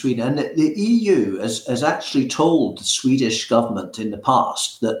vote in Sweden, and the EU has actually told the Swedish government in the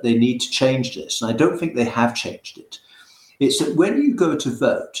past that they need to change this, and I don't think they have changed it. It's that when you go to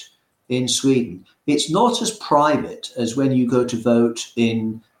vote in Sweden, it's not as private as when you go to vote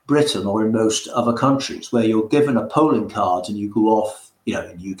in Britain or in most other countries, where you're given a polling card and you go off, in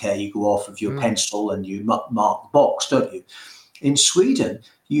the UK, you go off with your pencil and you mark the box, don't you? In Sweden,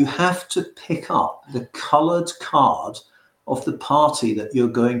 you have to pick up the coloured card of the party that you're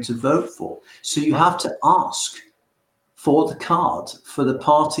going to vote for. So you have to ask for the card for the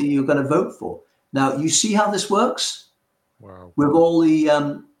party you're going to vote for. Now, you see how this works? Wow. With all the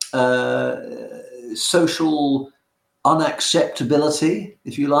social unacceptability,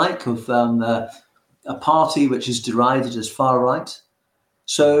 if you like, of a party which is derided as far right.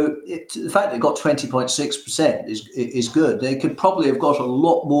 So the fact they got 20.6% is good. They could probably have got a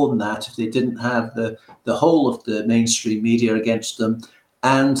lot more than that if they didn't have the whole of the mainstream media against them,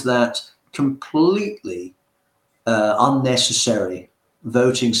 and that completely unnecessary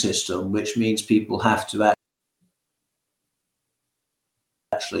voting system, which means people have to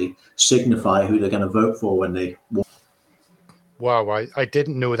actually signify who they're going to vote for when they walk. Wow, I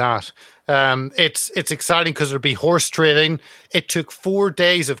didn't know that. It's exciting because there'll be horse trading. It took 4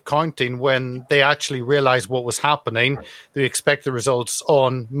 days of counting when they actually realized what was happening. They expect the results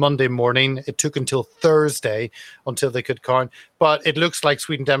on Monday morning. It took until Thursday until they could count. But it looks like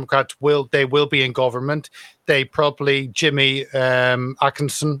Sweden Democrats will be in government. They probably, Jimmy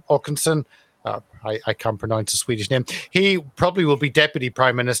Åkesson, I can't pronounce the Swedish name. He probably will be Deputy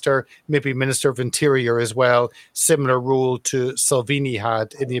Prime Minister, maybe Minister of Interior as well. Similar role to Salvini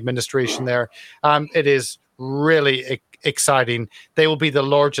had in the administration there. It is really exciting. They will be the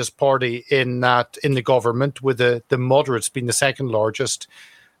largest party in the government, with the moderates being the second largest.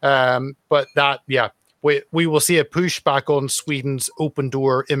 But that, yeah, we will see a pushback on Sweden's open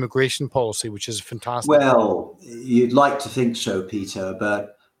door immigration policy, which is fantastic. Well, you'd like to think so, Peter,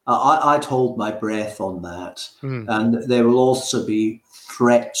 but I'd hold my breath on that. And there will also be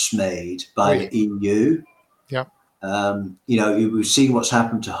threats made by the EU. Yeah. We've seen what's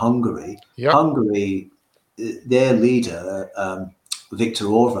happened to Hungary. Yep. Hungary, their leader, Viktor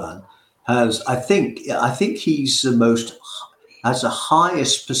Orban, has, I think he's has the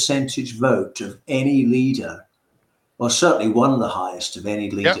highest percentage vote of any leader, or certainly one of the highest of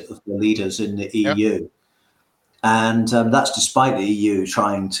any leader of the leaders in the EU. Yep. And that's despite the EU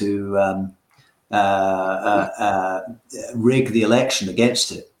trying to rig the election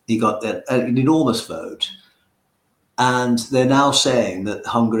against it. He got an enormous vote. And they're now saying that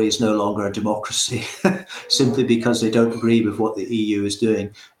Hungary is no longer a democracy simply because they don't agree with what the EU is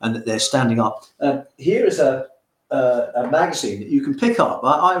doing and that they're standing up. Here is a magazine that you can pick up.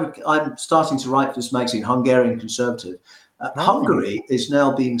 I'm starting to write for this magazine, Hungarian Conservative. Hungary is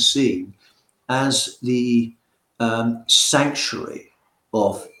now being seen as the sanctuary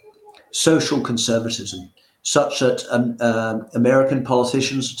of social conservatism, such that American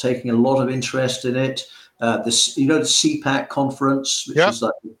politicians are taking a lot of interest in it. The CPAC conference, which is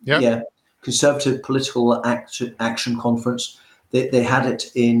like Conservative Political Action Conference. They had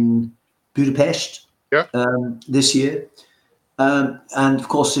it in Budapest this year, and of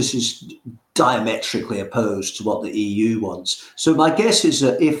course this is diametrically opposed to what the EU wants. So my guess is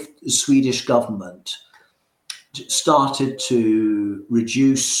that if the Swedish government started to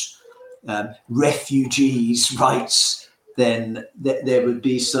reduce refugees' rights, then there would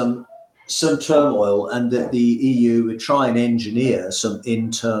be some turmoil, and that the EU would try and engineer some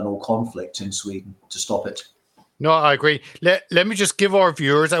internal conflict in Sweden to stop it. No, I agree. Let me just give our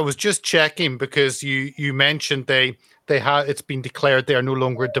viewers, I was just checking because you mentioned it's been declared they are no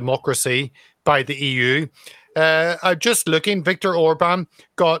longer a democracy by the EU. I'm just looking, Viktor Orban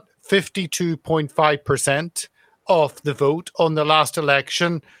got 52.5% of the vote on the last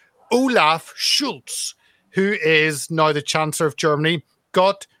election. Olaf Scholz, who is now the Chancellor of Germany,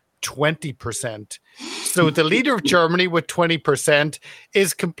 got 20%. So the leader of Germany with 20%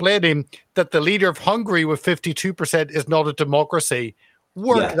 is complaining that the leader of Hungary with 52% is not a democracy.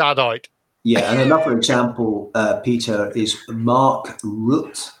 Work that out. Yeah, and another example, Peter, is Mark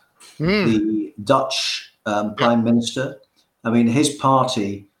Rutte, the Dutch Prime Minister. I mean, his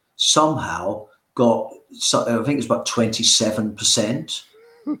party somehow got, I think it's about 27%.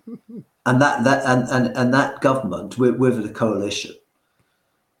 And that government with the coalition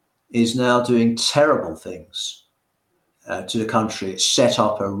is now doing terrible things to the country. It's set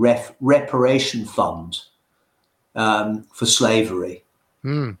up a reparation fund for slavery.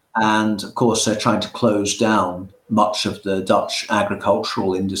 And of course, they're trying to close down much of the Dutch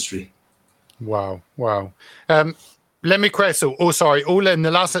agricultural industry. Wow. Let me correct. So,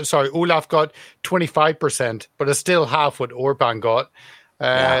 Olaf got 25%, but it's still half what Orban got.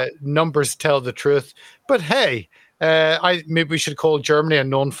 Numbers tell the truth. But hey, maybe we should call Germany a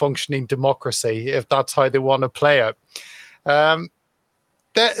non-functioning democracy if that's how they want to play it.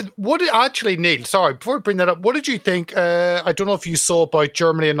 Neil, sorry, before I bring that up, what did you think? I don't know if you saw about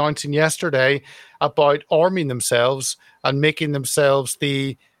Germany announcing yesterday about arming themselves and making themselves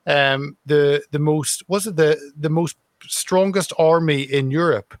the most, was it the most strongest army in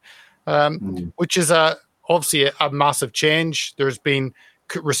Europe, which is obviously a massive change. There's been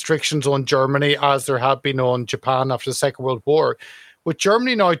restrictions on Germany as there have been on Japan after the Second World War, with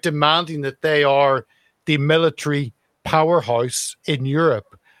Germany now demanding that they are the military powerhouse in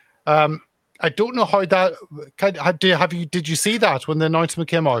Europe. I don't know how that did you see that when the announcement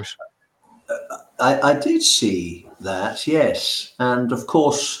came out? I did see that, yes, and of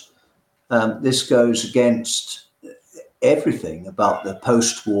course this goes against everything about the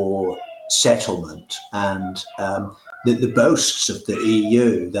post-war settlement and the boasts of the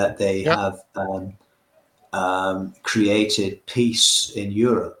EU that they have created peace in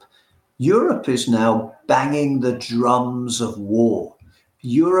Europe. Europe is now banging the drums of war.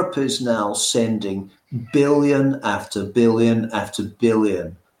 Europe is now sending billion after billion after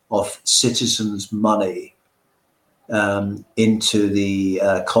billion of citizens' money into the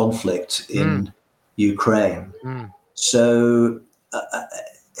conflict in Ukraine. So,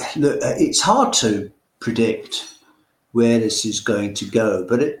 look, it's hard to predict where this is going to go,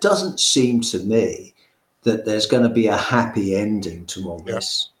 but it doesn't seem to me that there's going to be a happy ending to all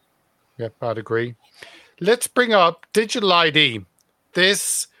this. Yep, I'd agree. Let's bring up digital ID.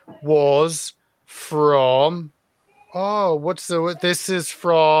 This was from, this is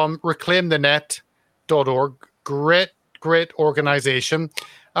from reclaimthenet.org. Great organization.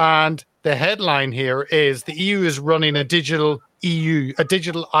 And the headline here is the EU is running a digital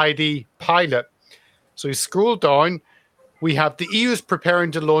ID pilot. So you scroll down, we have the EU is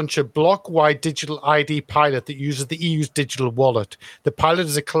preparing to launch a block-wide digital ID pilot that uses the EU's digital wallet. The pilot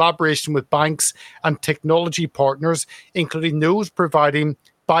is a collaboration with banks and technology partners, including those providing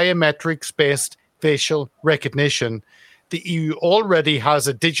biometrics-based facial recognition. The EU already has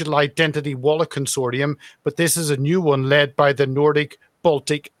a digital identity wallet consortium, but this is a new one led by the Nordic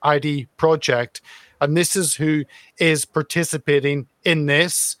Baltic ID project. And this is who is participating in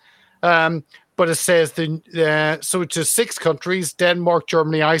this. But it says, so it's 6 countries, Denmark,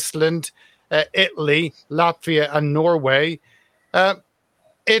 Germany, Iceland, Italy, Latvia, and Norway.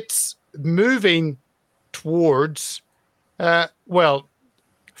 It's moving towards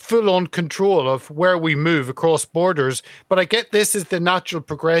full-on control of where we move across borders. But I get this is the natural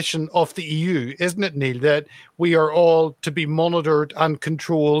progression of the EU, isn't it, Neil? That we are all to be monitored and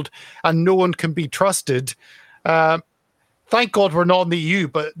controlled, and no one can be trusted. Thank God we're not in the EU,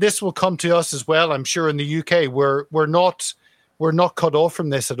 but this will come to us as well. I'm sure in the UK, we're not cut off from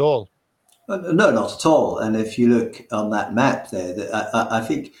this at all. No, not at all. And if you look on that map there, I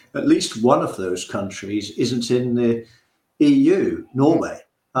think at least one of those countries isn't in the EU, Norway.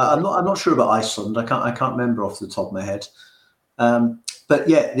 I'm not sure about Iceland. I can't remember off the top of my head. But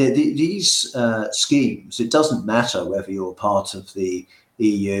yeah, these schemes. It doesn't matter whether you're part of the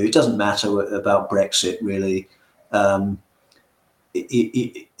EU. It doesn't matter about Brexit, really. I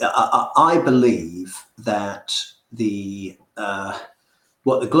believe that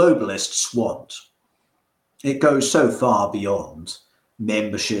what the globalists want, it goes so far beyond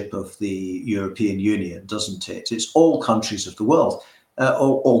membership of the European Union, doesn't it? It's all countries of the world.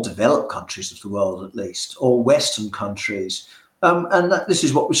 All developed countries of the world, at least, all Western countries. And this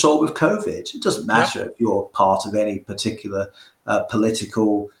is what we saw with COVID. It doesn't matter if you're part of any particular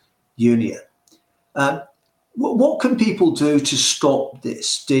political union. What can people do to stop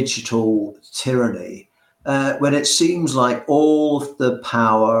this digital tyranny when it seems like all of the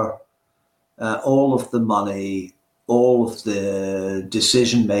power, all of the money, all of the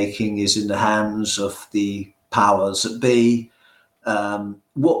decision-making is in the hands of the powers that be?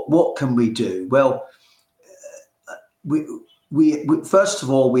 What can we do? Well, we first of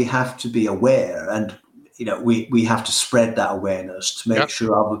all, we have to be aware, and we have to spread that awareness to make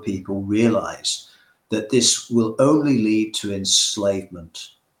sure other people realize that this will only lead to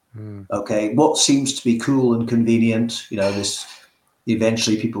enslavement. Okay, what seems to be cool and convenient, this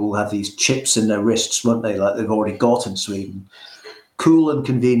eventually people will have these chips in their wrists, won't they, like they've already got in Sweden. Cool and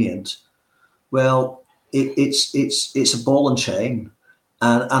convenient. Well, it's a ball and chain,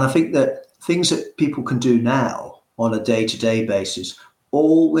 and I think that things that people can do now on a day-to-day basis,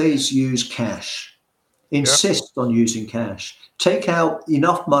 always use cash. Insist on using cash. Take out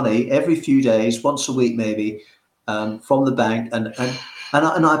enough money every few days, once a week maybe, from the bank, and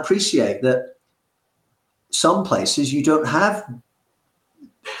I appreciate that some places you don't have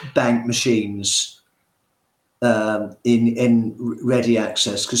bank machines in ready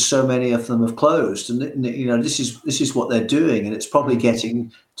access because so many of them have closed, and this is what they're doing, and it's probably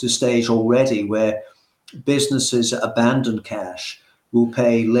getting to a stage already where businesses that abandon cash will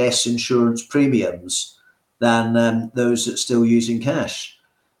pay less insurance premiums than those that are still using cash.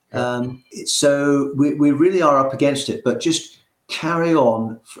 So we really are up against it, but just carry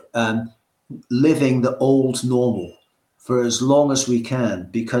on living the old normal for as long as we can,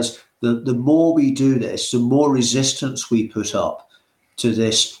 because the more we do this, the more resistance we put up to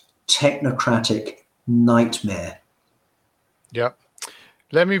this technocratic nightmare. Yeah.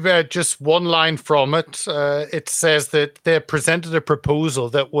 Let me read just one line from it. It says that they presented a proposal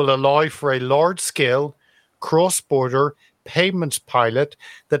that will allow for a large-scale cross-border payments pilot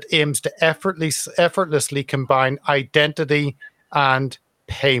that aims to effortlessly combine identity and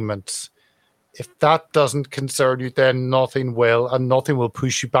payments. If that doesn't concern you, then nothing will, and nothing will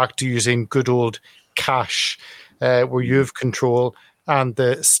push you back to using good old cash, where you have control and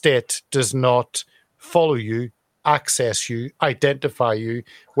the state does not follow you, access you, identify you,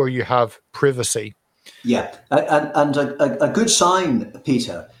 where you have privacy. Yeah, and a good sign,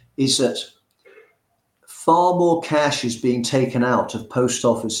 Peter, is that far more cash is being taken out of post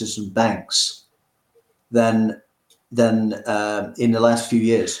offices and banks than in the last few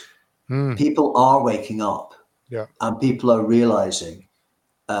years. People are waking up, and people are realizing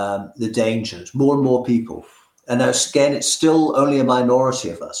the dangers. More and more people, and again, it's still only a minority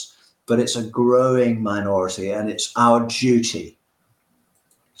of us, but it's a growing minority, and it's our duty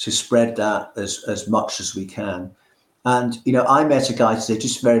to spread that as much as we can. And I met a guy today,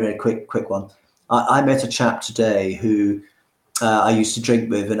 just very, very quick one. I met a chap today who I used to drink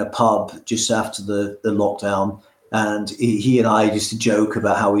with in a pub just after the lockdown. And he and I used to joke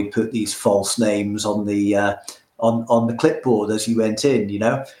about how we put these false names on the on the clipboard as he went in,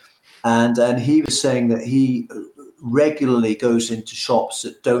 and he was saying that he regularly goes into shops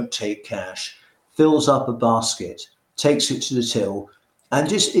that don't take cash, fills up a basket, takes it to the till, and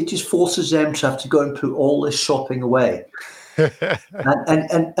it just forces them to have to go and put all this shopping away.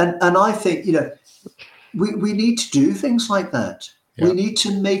 and I think we need to do things like that. Yeah. We need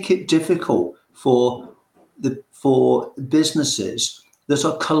to make it difficult for businesses that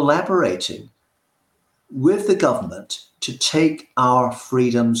are collaborating with the government to take our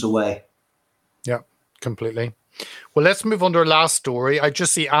freedoms away. Yeah, completely. Well, let's move on to our last story. I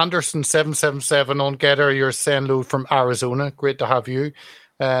just see Anderson777 on Getter. You're saying hello from Arizona. Great to have you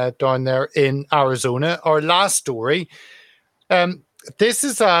down there in Arizona. Our last story. This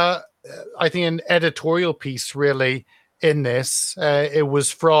is, I think, an editorial piece really in this. It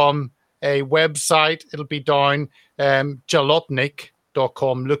was from a website. It'll be down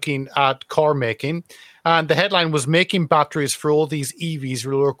jalopnik.com, looking at car making. And the headline was, making batteries for all these EVs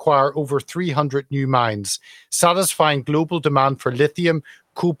will require over 300 new mines, satisfying global demand for lithium,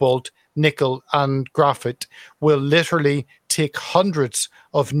 cobalt, nickel, and graphite will literally take hundreds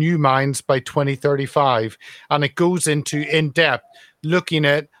of new mines by 2035. And it goes into in-depth looking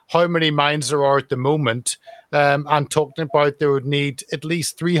at how many mines there are at the moment, and talking about there would need at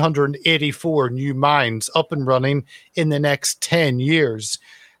least 384 new mines up and running in the next 10 years.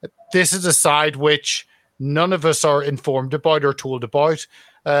 This is a side which none of us are informed about or told about,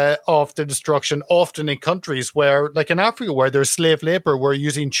 of the destruction, often in countries where, like in Africa, where there's slave labor, we're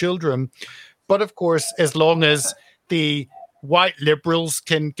using children. But of course, as long as the white liberals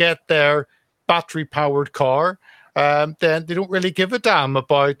can get their battery-powered car, then they don't really give a damn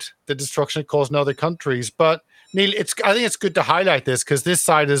about the destruction it caused in other countries. But Neil, I think it's good to highlight this because this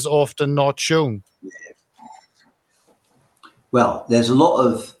side is often not shown. Well, there's a lot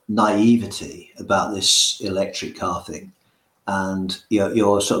of naivety about this electric car thing, and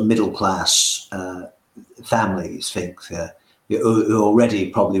your sort of middle class families think you're already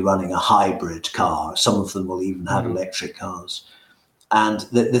probably running a hybrid car. Some of them will even have electric cars, and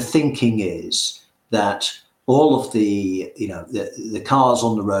the thinking is that all of the cars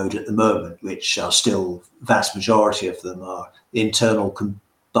on the road at the moment, which are still, vast majority of them are internal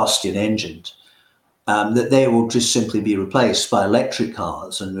combustion engines, that they will just simply be replaced by electric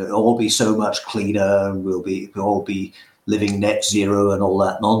cars, and it'll all be so much cleaner, and we'll all be living net zero and all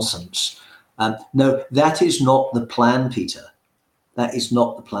that nonsense. No, that is not the plan, Peter. That is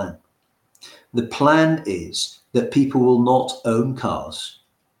not the plan. The plan is that people will not own cars.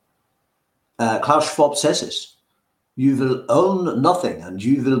 Klaus Schwab says this. You will own nothing and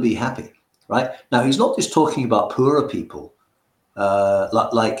you will be happy, right? Now, he's not just talking about poorer people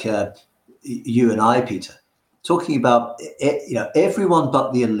like you and I, Peter, talking about everyone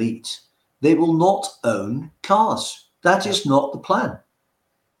but the elite. They will not own cars. That is not the plan.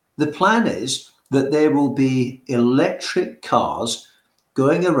 The plan is that there will be electric cars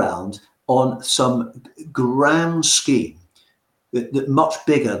going around on some grand scheme that much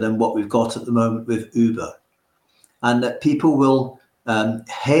bigger than what we've got at the moment with Uber, and that people will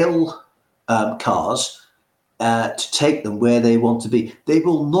hail cars to take them where they want to be. They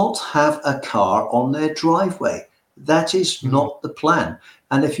will not have a car on their driveway. That is not the plan.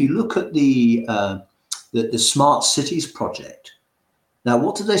 And if you look at the Smart Cities project, now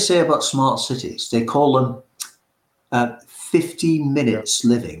what do they say about smart cities? They call them 15 minutes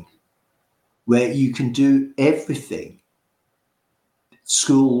living, where you can do everything.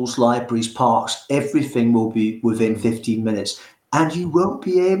 Schools, libraries, parks, everything will be within 15 minutes, and you won't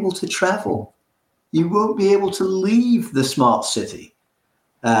be able to travel. You won't be able to leave the smart city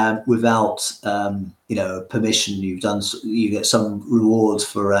without, permission. You get some rewards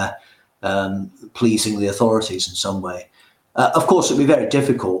for pleasing the authorities in some way. Of course, it'd be very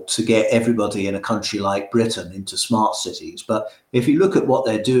difficult to get everybody in a country like Britain into smart cities. But if you look at what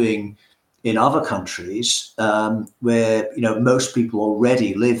they're doing in other countries, where most people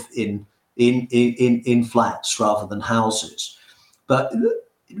already live in flats rather than houses, but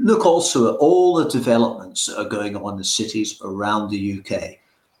look also at all the developments that are going on in cities around the UK.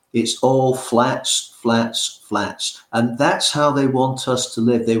 It's all flats, flats, flats. And that's how they want us to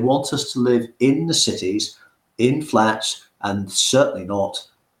live. They want us to live in the cities, in flats, and certainly not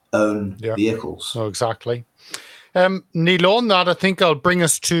own vehicles. Oh, exactly. Neil, on that, I think I'll bring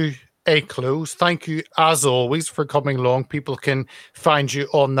us to a close. Thank you, as always, for coming along. People can find you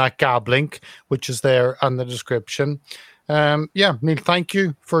on that Gab link, which is there in the description. Neil, thank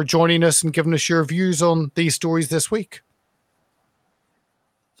you for joining us and giving us your views on these stories this week.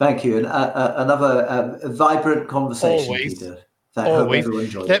 Thank you. And another vibrant conversation, Always. Peter. I hope everyone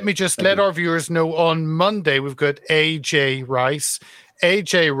enjoyed Let it. me just let our viewers know, on Monday, we've got AJ Rice.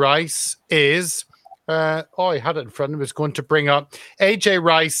 AJ Rice is, I had it in front of me, I was going to bring up. AJ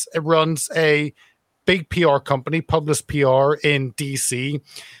Rice runs a big PR company, Publish PR in DC.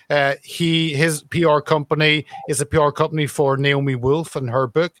 His PR company is a PR company for Naomi Wolf and her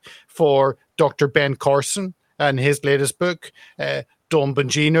book, for Dr. Ben Carson and his latest book, Don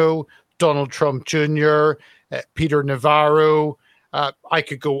Bongino, Donald Trump Jr., Peter Navarro. I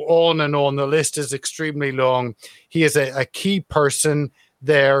could go on and on. The list is extremely long. He is a key person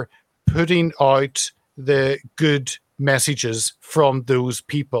there putting out the good messages from those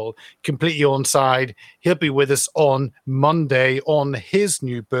people completely on side. He'll be with us on Monday on his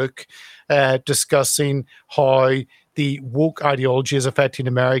new book, discussing how the woke ideology is affecting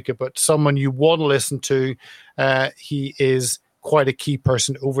America, but someone you want to listen to. He is quite a key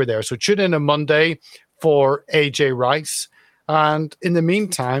person over there. So tune in on Monday for AJ Rice. And in the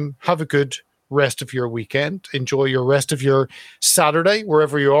meantime, have a good rest of your weekend. Enjoy your rest of your Saturday,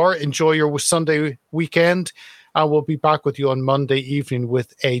 wherever you are. Enjoy your Sunday weekend. And we'll be back with you on Monday evening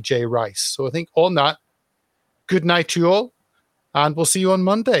with AJ Rice. So I think on that, good night to you all. And we'll see you on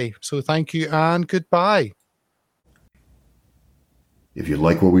Monday. So thank you and goodbye. If you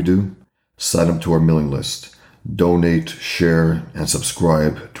like what we do, sign up to our mailing list. Donate, share, and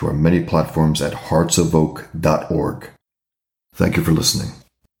subscribe to our many platforms at heartsofoak.org. Thank you for listening.